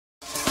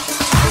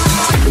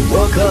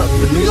Woke up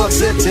in New York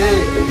City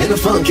in a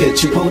funky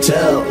cheap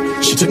hotel.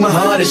 She took my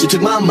heart and she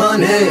took my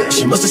money.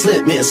 She must have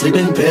slipped me a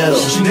sleeping pill.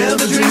 She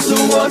never drinks the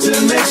water,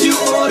 makes you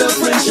order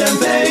French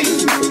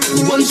champagne.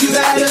 Once you've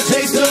had a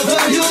taste of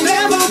her, you'll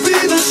never be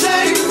the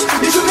same.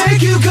 It will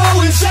make you go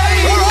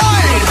insane.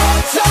 Alright!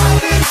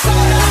 Outside,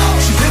 inside out.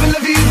 She's living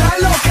la vida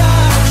loca.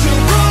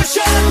 She'll push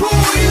and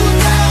pull you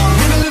down.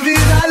 Living la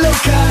vida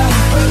loca.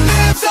 Her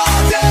lips are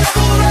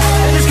devil red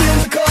and her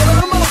skin's the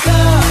color mocha.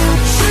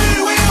 She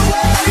will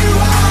wear you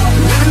out.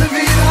 Living la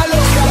vida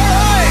loca.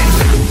 Alright!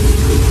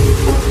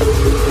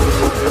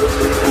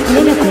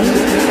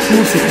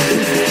 Música.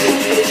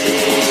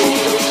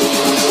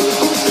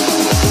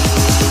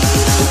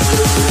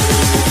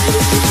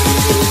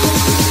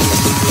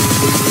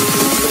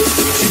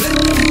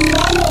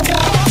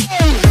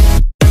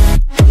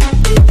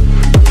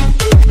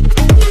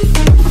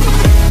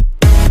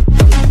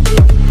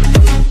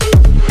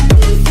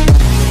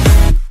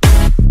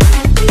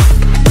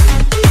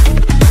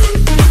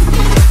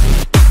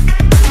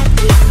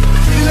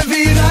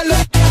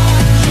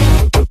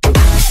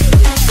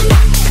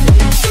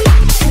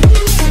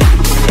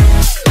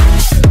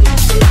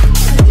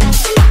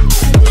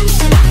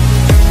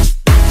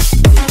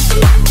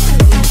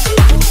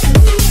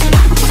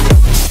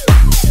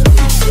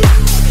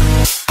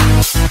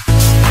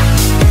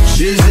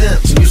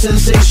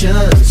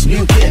 Sensations,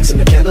 new kicks in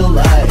the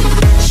candlelight.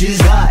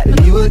 She's got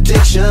new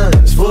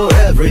addictions for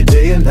every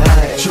day and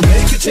night. She'll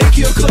make you take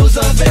your clothes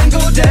off and go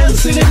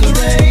dancing in the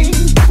rain.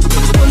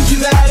 Once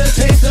you've had a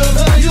taste of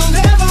her, you'll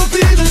never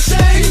be the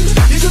same.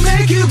 It'll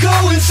make you go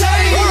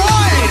insane.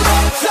 Alright!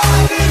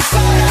 Outside,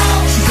 inside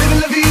out. She's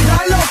living la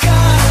vida loca.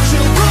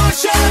 She'll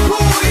push and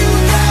pull you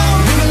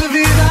down. Living la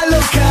vida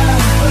loca.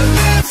 Her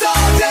lips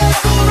are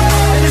devil red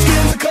and her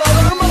skin's the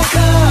color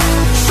mocha.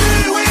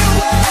 She will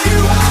wear you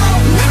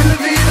out. Living la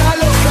vida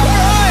loca.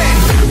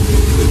 Alright!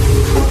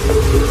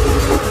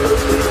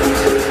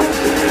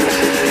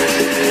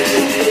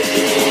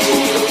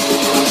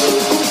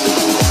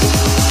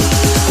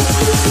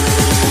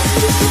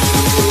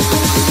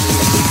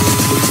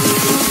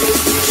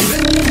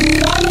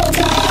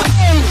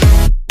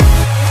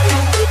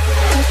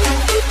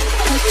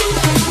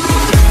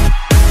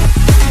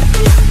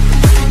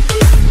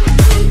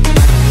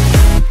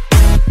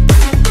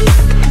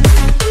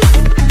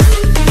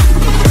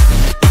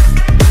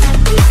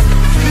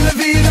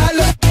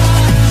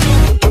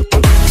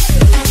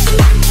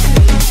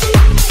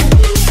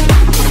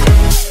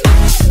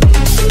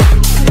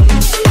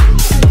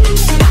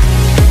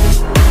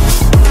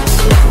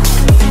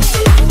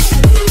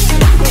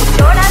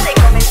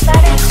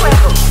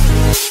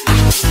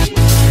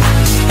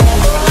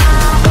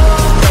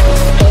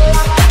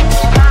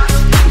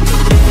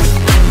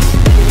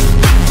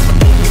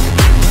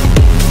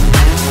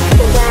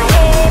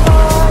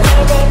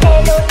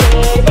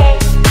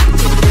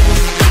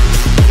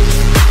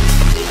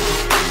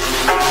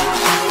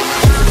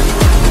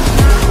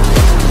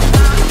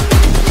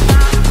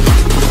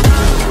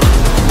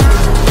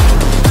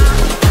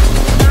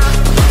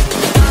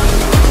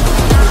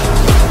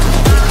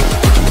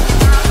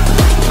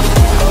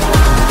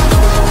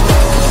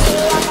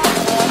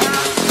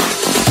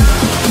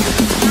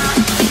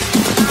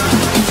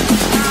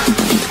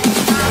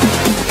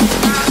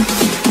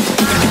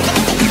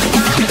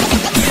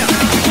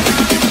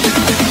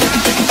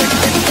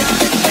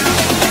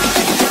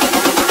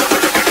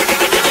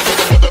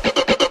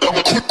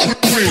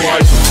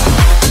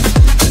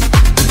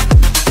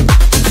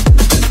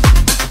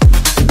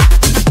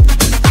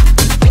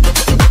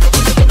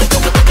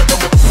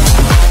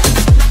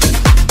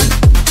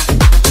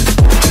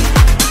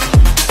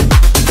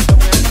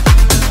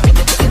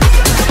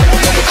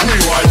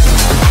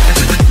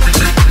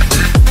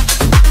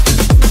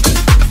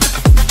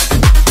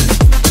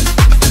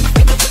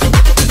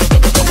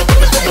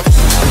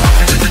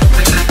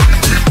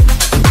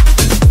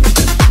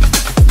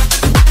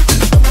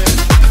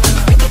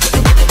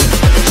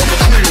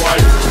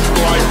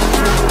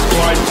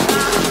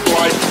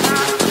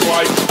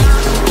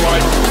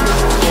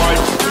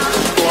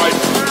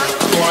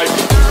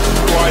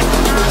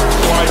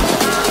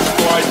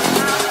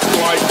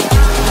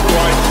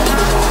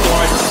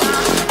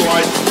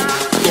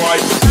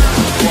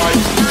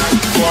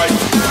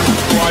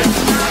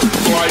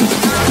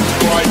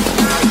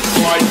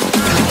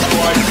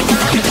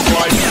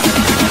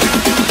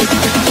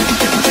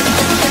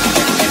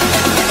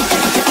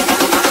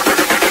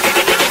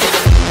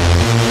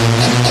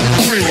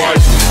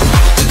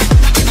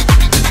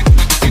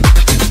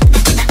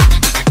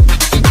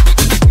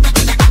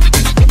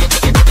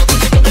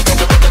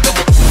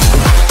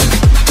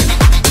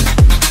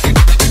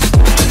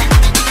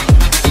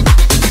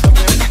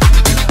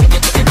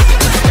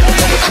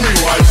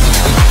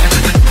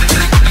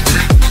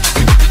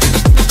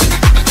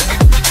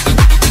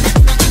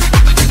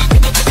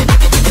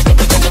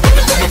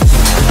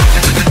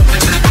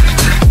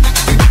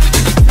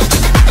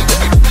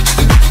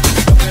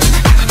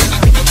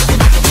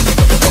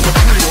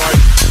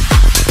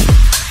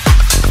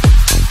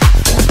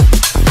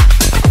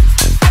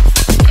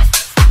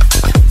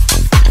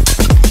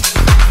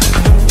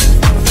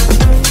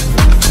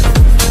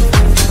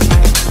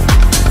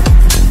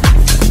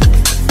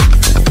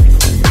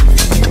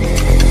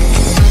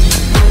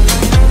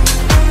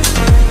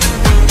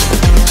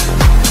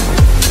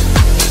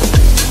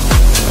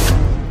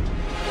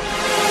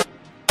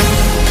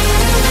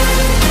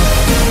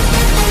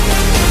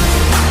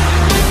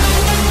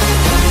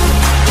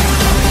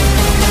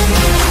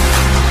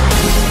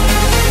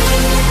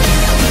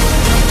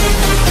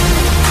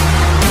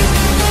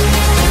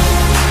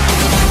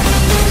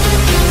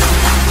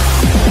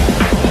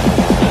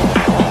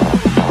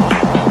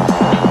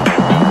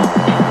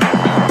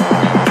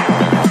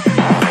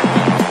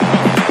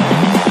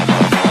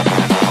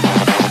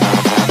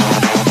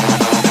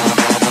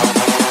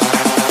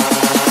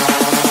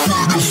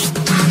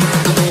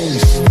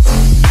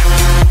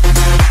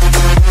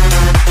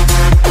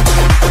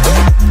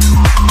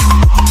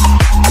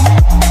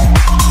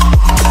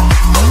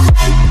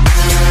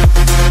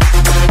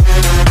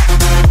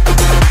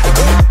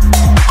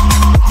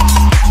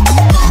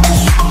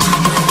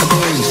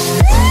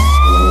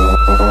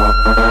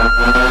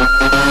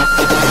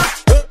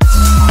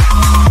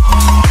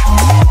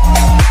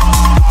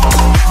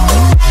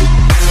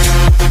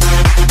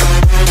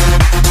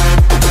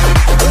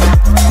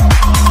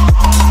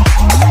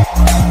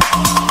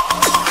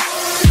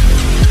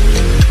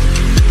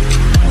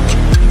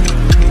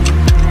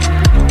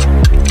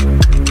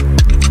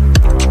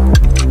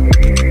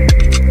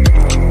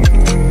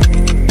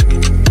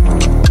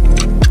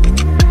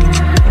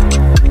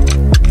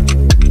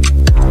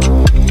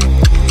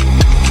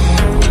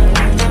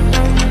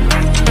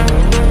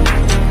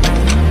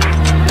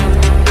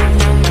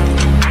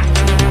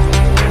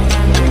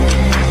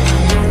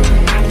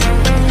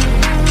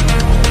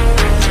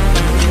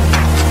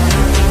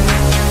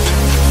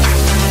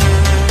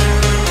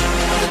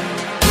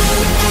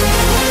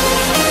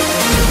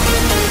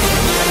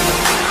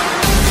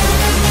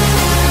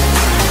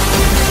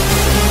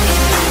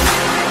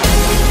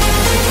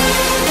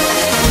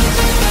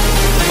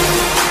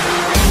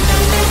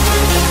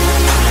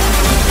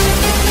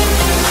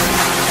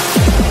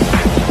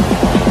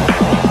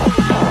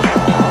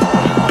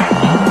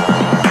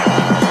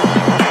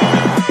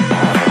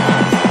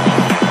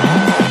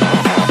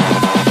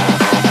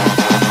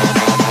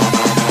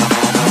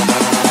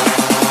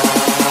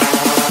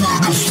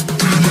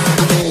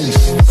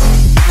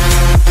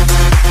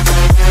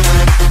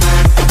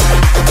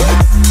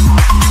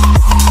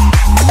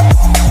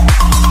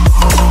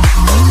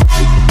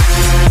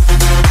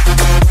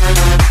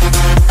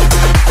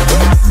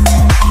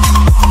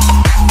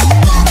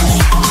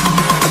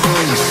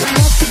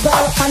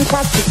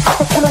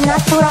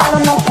 natural o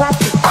no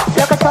plástico.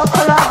 Lo que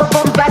toco lo hago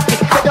bombastic.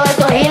 Todo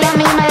eso gila a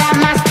mí me da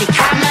mastic.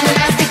 I'm a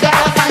nasty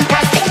girl,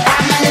 fantastic.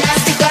 I'm a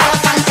nasty girl,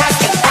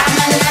 fantastic. I'm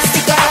a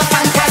nasty girl,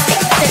 fantastic.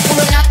 Te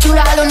culo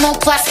natural o no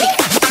plástico.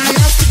 I'm a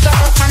nasty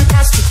girl,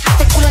 fantastic.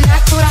 Te culo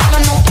natural o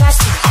no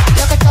plástico.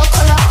 Lo que toco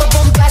lo hago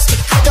bombastic.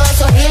 Todo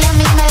eso gila a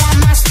mí me da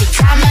mastic.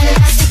 I'm a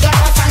nasty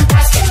girl,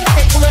 fantastic.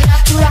 Te culo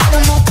natural o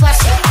no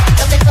plástico.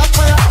 Lo que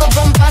toco lo hago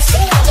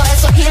bombastic. Todo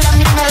eso gila a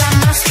mí me da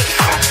mastic.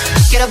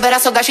 Quiero ver a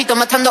esos gallitos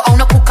matando a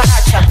una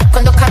cucaracha.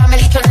 Cuando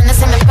caramelito el nene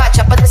se me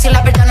empacha. Para decir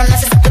la verdad no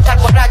necesito estar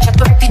borracha.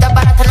 Tu vestida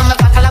barata no me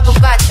baja la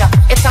bombacha.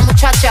 Esta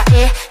muchacha,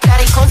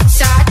 cara y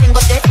confusa. Tengo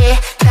de,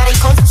 cara y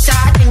confusa.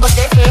 Tengo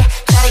de,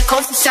 cara y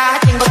confusa.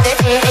 Tengo de,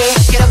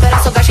 Quiero ver a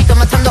esos gallitos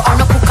matando a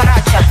una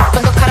cucaracha.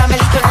 Cuando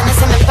caramelito el nene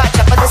se me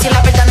empacha. Para decir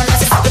la verdad no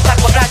necesito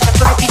estar borracha.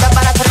 Tu vestida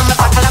barata no me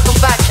baja la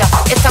bombacha.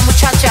 Esta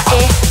muchacha,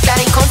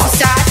 cara y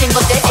confusa. Tengo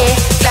de,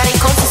 cara y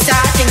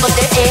confusa. Tengo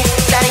de,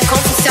 cara y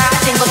confusa.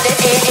 Tengo de,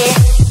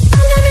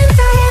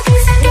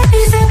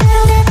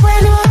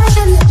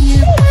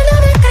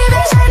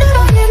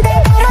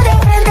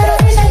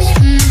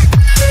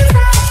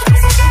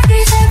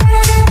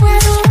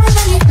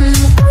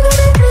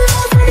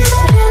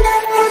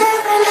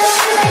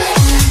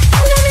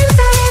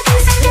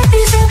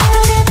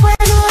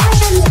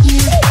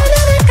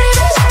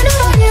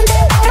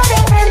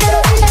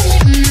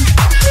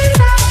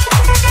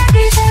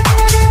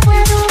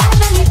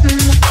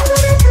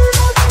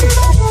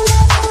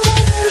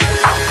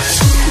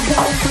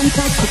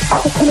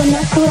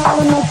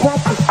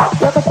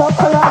 lo que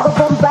toco lo hago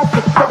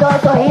bombastic. Todo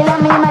eso gila a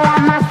mí me da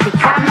mastic.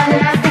 I'm a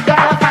nasty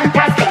girl,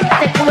 fantastic.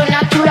 Te culo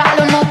natural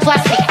o no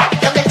plastic.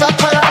 Lo que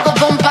toco lo hago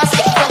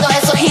bombastic. Todo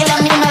eso gila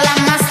a mí me da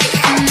mastic.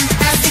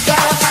 Nasty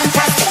girl,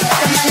 fantastic.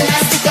 I'm a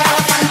nasty girl,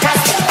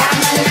 fantastic.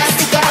 I'm a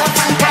nasty girl,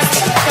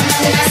 fantastic. I'm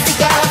a nasty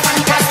girl,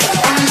 fantastic.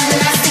 I'm a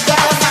nasty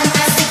girl,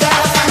 fantastic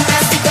girl,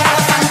 fantastic girl,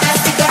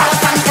 fantastic girl,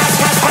 fantastic.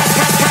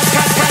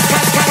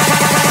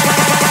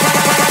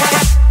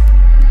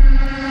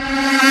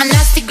 I'm a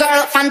nasty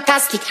girl,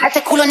 fantastic.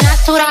 Hace culo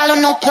natural o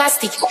no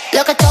plastic.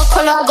 Lo que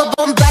toco lo hago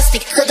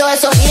bombastic. Todo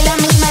eso gila a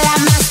mí me da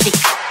mastic.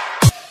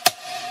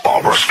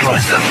 Barbara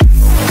Streisand.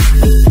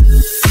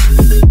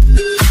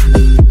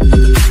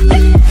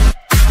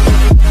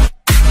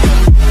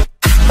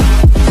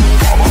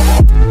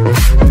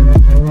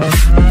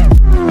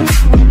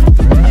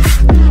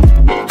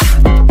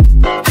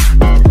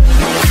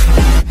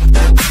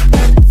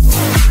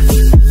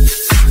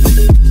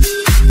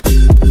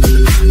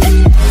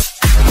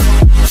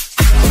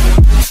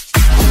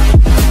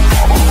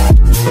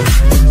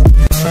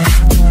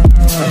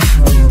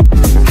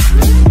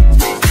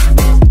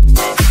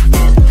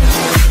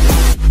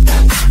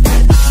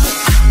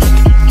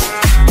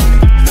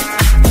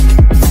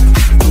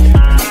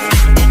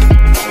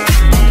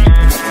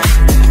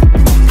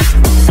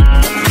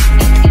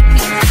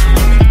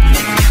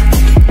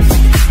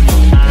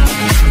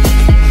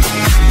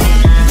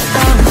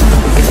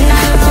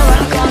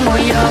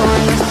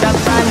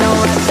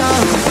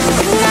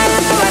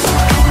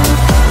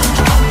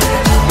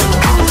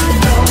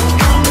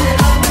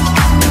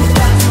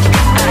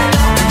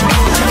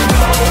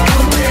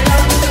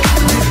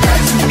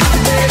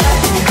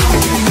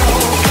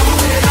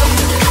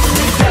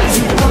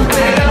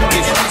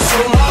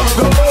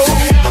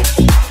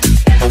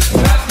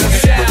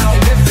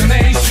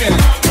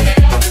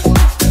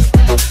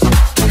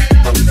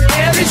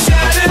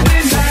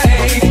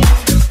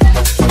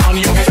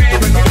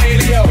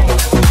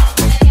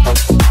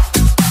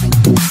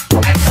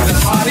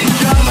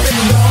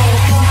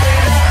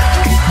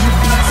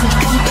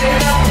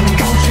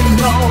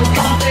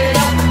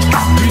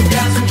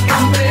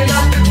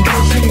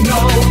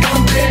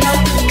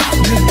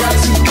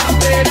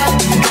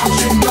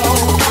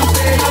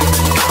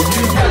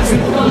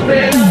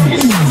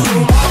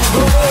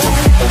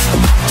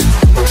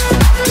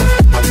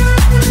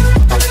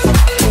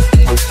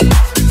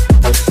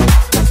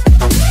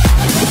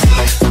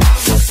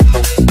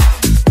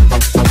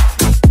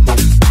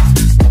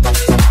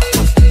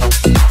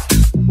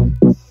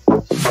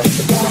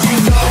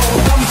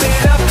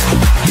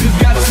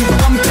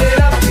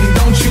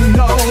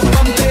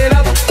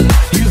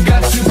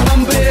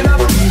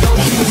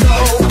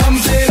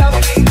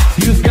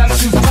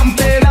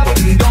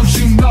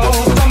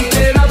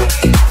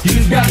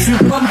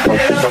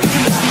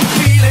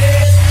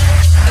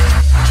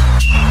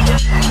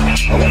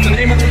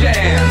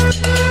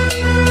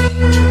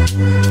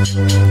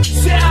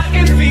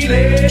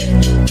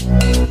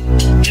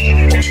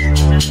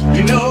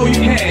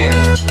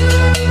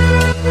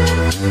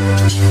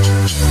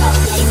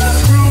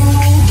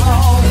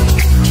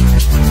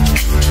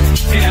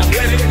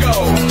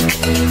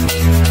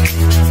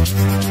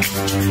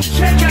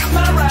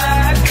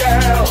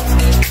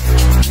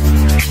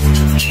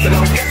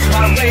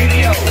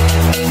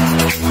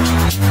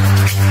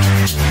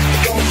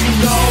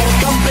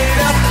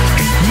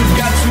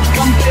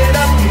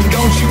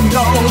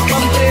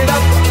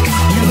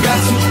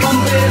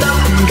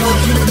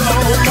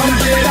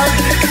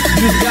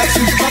 You got to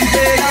pump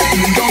it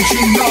up, don't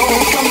you know?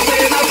 Pump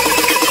it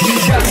up.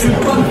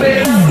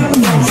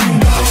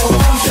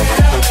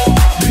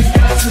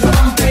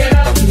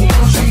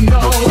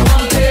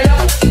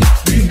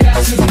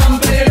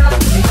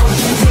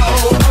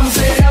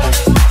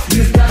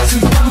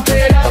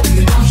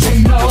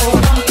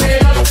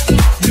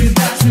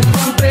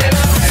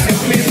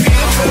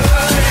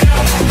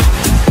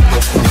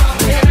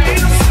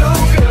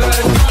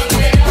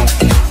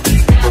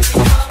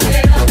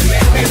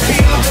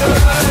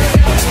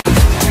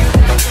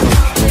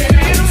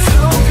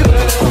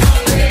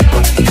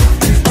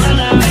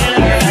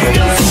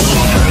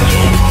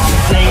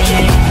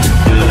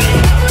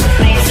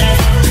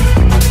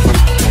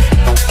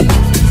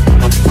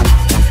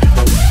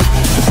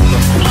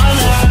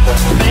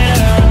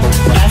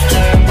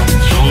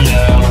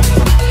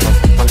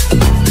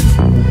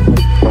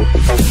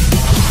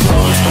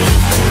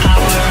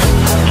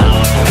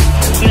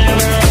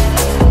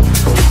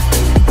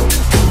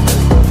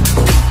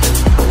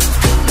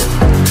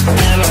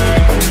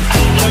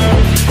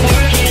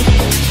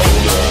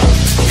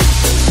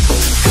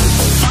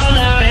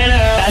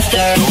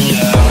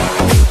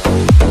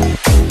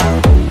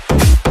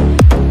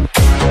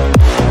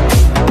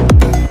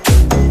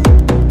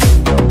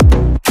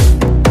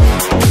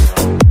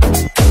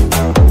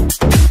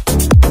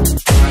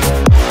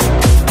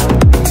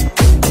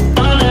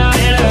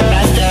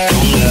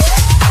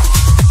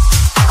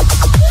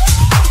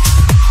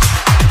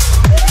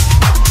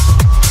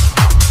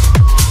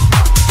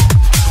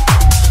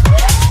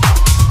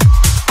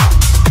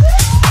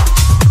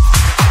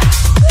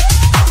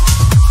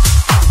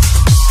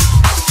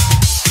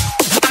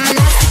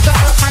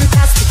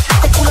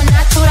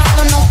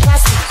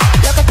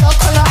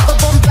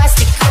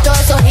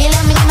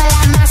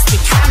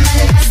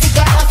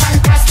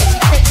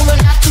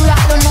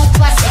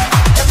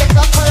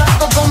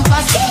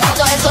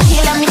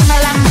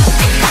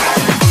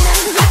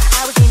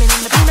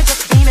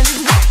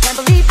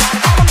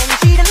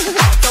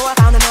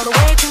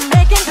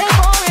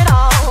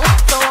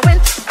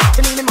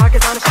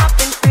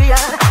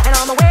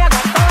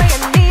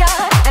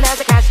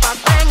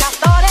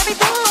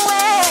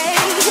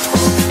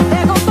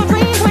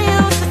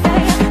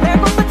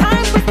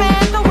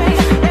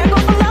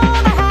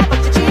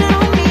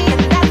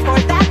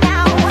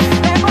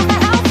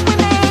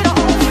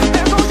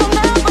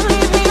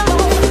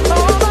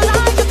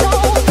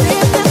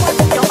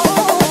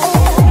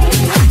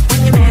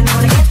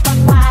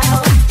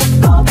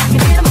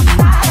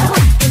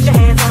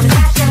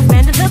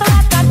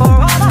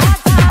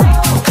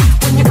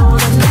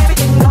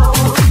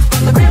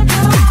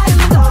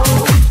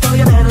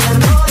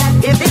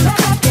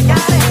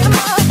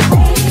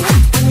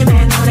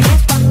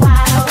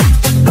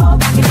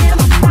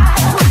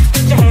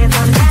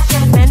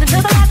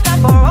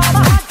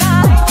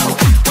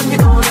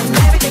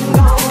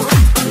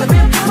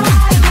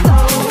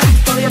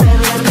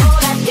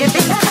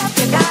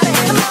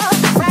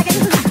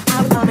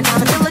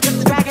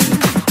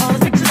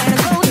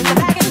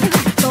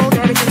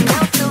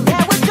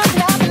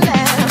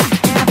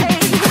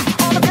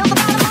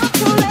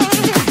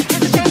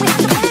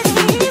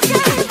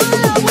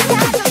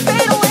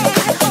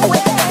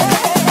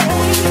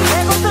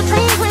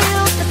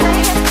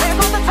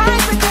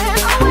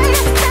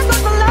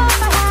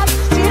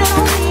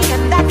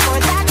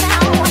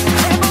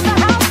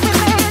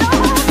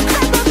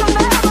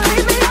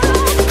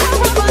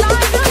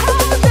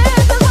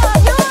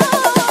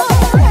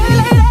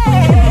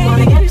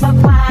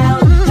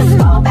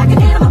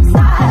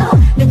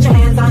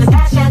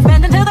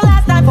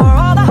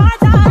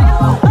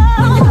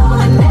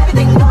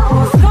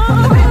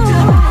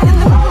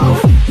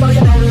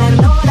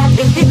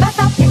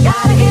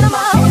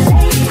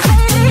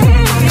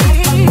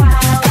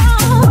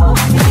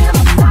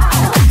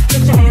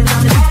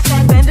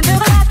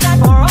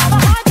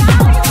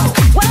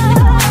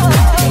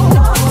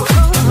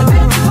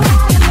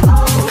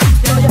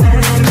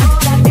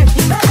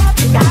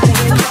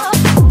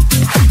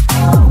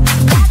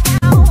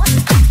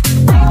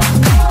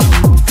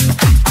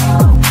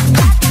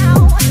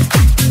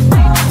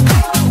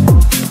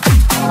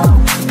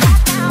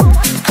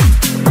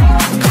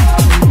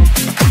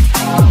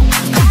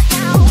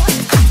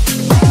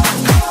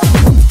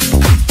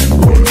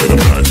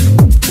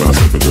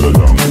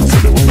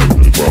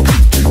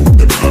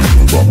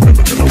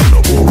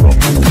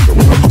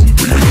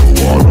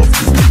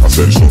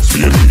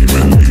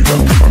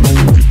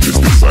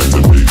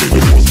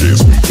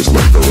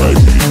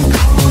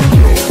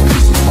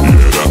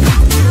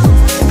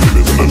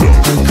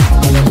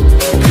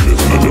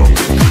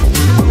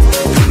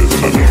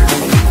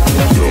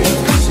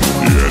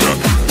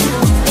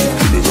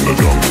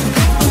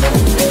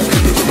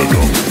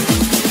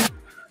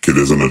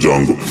 the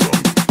jungle.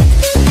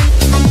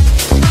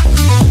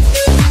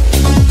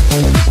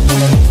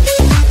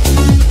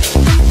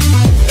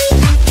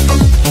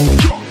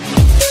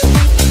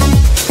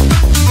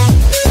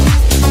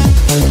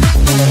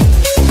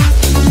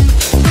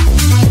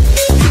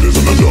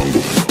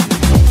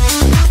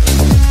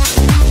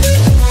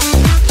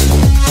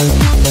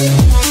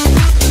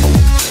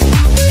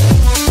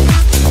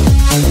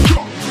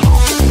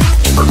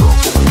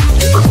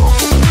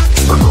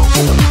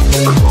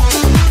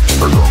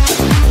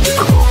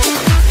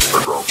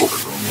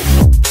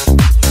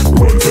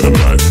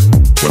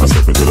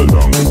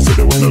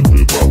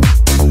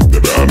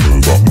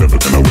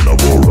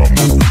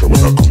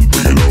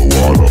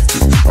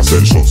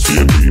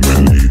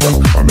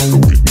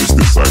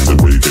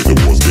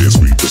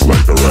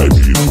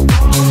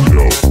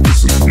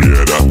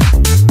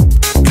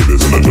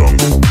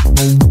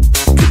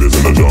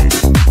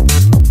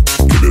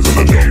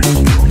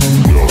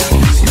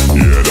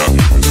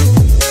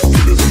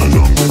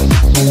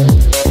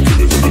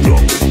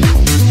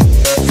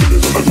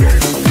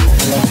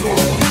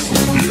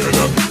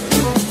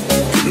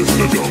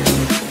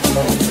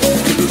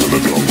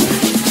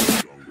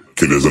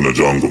 Killers in the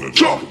jungle.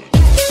 Jump!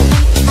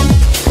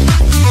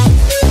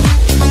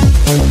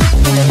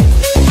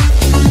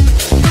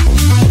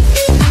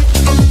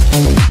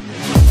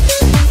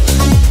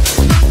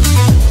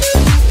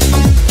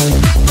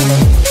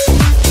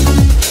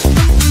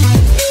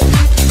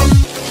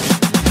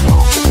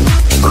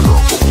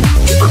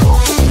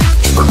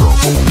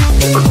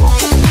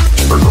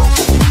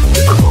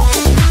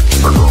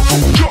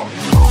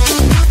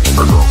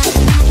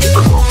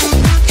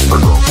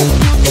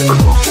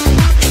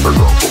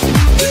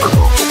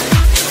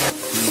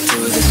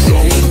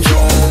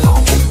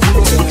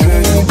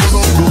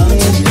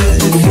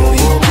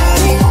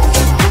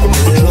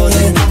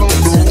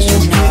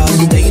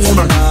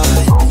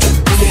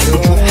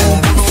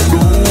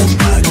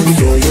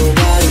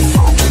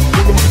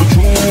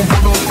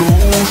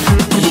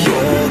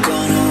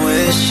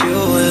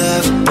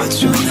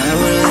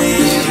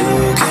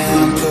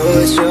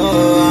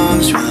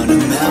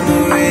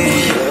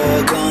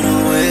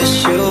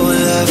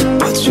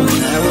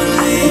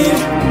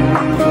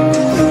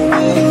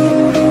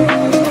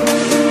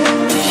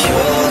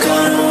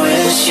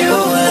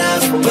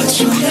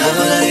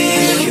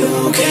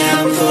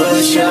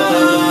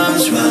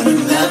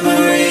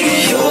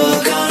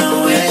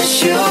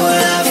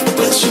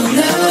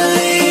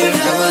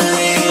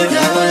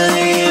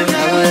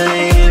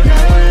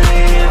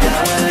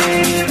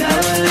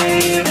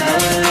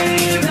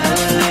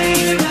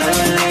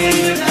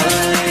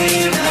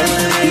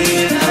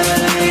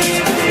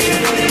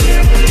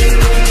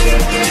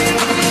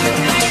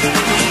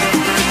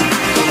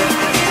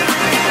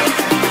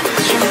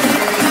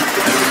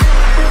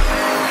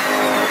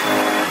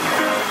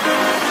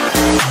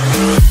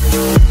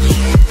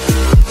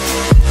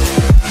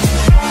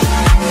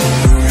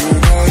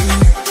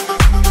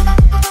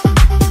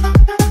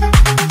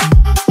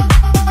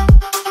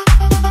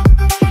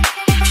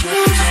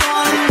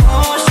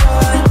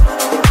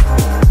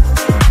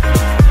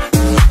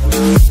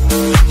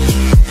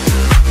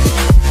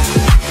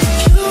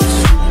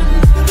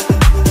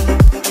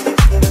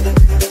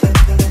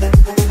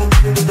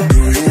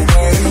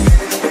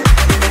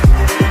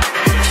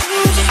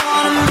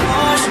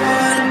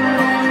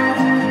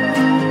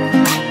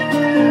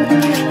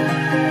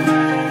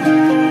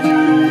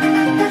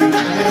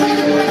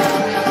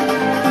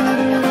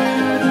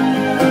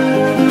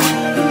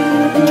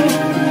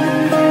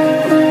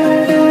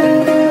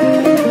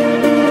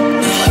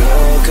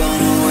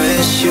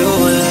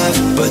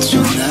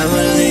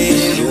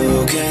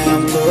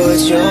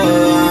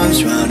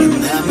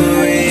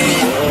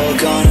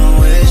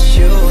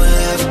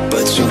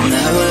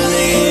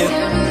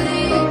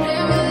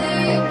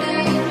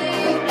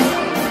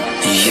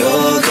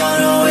 You're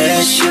gonna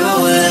wish you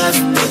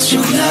left, but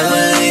you'll never